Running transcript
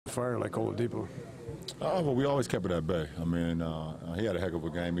fire like Oladipo? Well, we always kept it at bay. I mean, he had a heck of a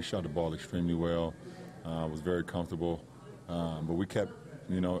game. He shot the ball extremely well, was very comfortable. But we kept,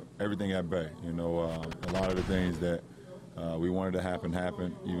 everything at bay. A lot of the things that we wanted to happen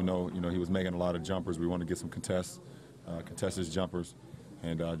happened. Even though, he was making a lot of jumpers, we wanted to get some contested jumpers,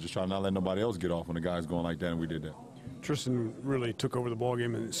 and just try to not let nobody else get off when the guy's going like that, and we did that. Tristan really took over the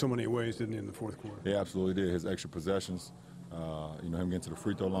ballgame in so many ways, didn't he, in the fourth quarter? He absolutely did. His extra possessions, him getting to the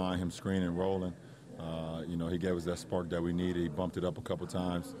free throw line, him screening and rolling. He gave us that spark that we needed. He bumped it up a couple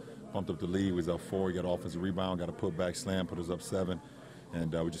times, bumped up the lead. He was up 4. He got an offensive rebound, got a putback slam, put us up 7,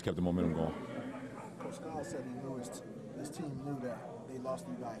 and we just kept the momentum going. Coach Scott said he knew his team knew that they lost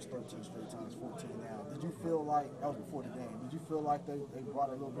you guys 13 straight times, 14 now. Did you feel like, that was before the game, did you feel like they brought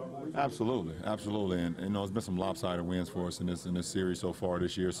a little bit more? Absolutely. And, it's been some lopsided wins for us in this series so far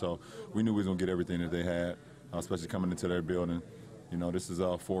this year, so we knew we was going to get everything that they had, especially coming into their building. This is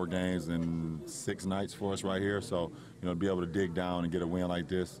 4 games and 6 nights for us right here. So, to be able to dig down and get a win like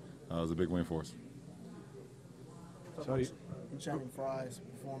this was a big win for us. So Channing Frye's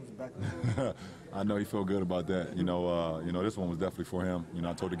performance back. I know he felt good about that. This one was definitely for him.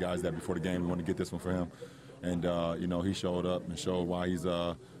 I told the guys that before the game we wanted to get this one for him. And, he showed up and showed why he's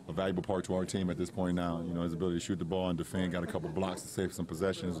a valuable part to our team at this point now. His ability to shoot the ball and defend, got a couple blocks to save some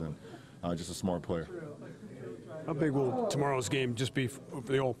possessions, and just a smart player. How big will tomorrow's game just be for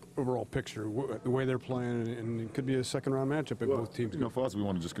the overall picture, the way they're playing, and it could be a second-round matchup at both teams? For us, we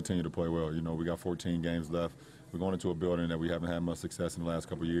want to just continue to play well. We got 14 games left. We're going into a building that we haven't had much success in the last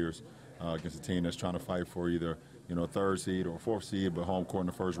couple of yeyears against a team that's trying to fight for either, a 3rd seed or a 4th seed, but home court in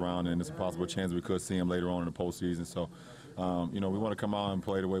the first round, and it's a possible chance we could see them later on in the postseason. So, we want to come out and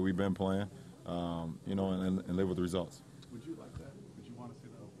play the way we've been playing, and live with the results. Would you like that? Would you want to see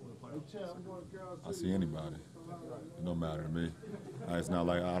the playoffs? I see anybody. It don't matter to me. It's not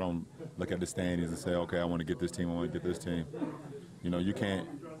like I don't look at the standings and say, okay, I want to get this team, I want to get this team. You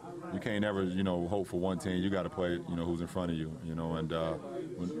can't ever, hope for one team. You got to play, who's in front of you,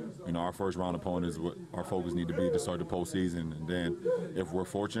 and our first round opponent is what our focus need to be to start the postseason. And then if we're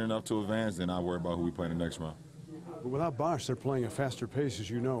fortunate enough to advance, then I worry about who we play in the next round. But without Bosh, they're playing a faster pace, as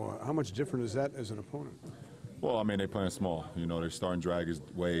you know. How much different is that as an opponent? Well, I mean, they're playing small. They're starting draggers,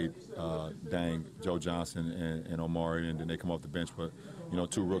 Wade, Dang, Joe Johnson, and Omari, and then they come off the bench. But,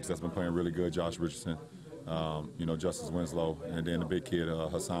 2 rooks that's been playing really good, Josh Richardson, Justice Winslow, and then the big kid,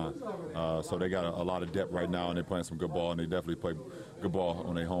 Hassan. So they got a lot of depth right now, and they're playing some good ball, and they definitely play good ball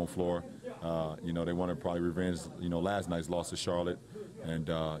on their home floor. They want to probably revenge, last night's loss to Charlotte and,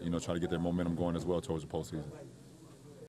 try to get their momentum going as well towards the postseason.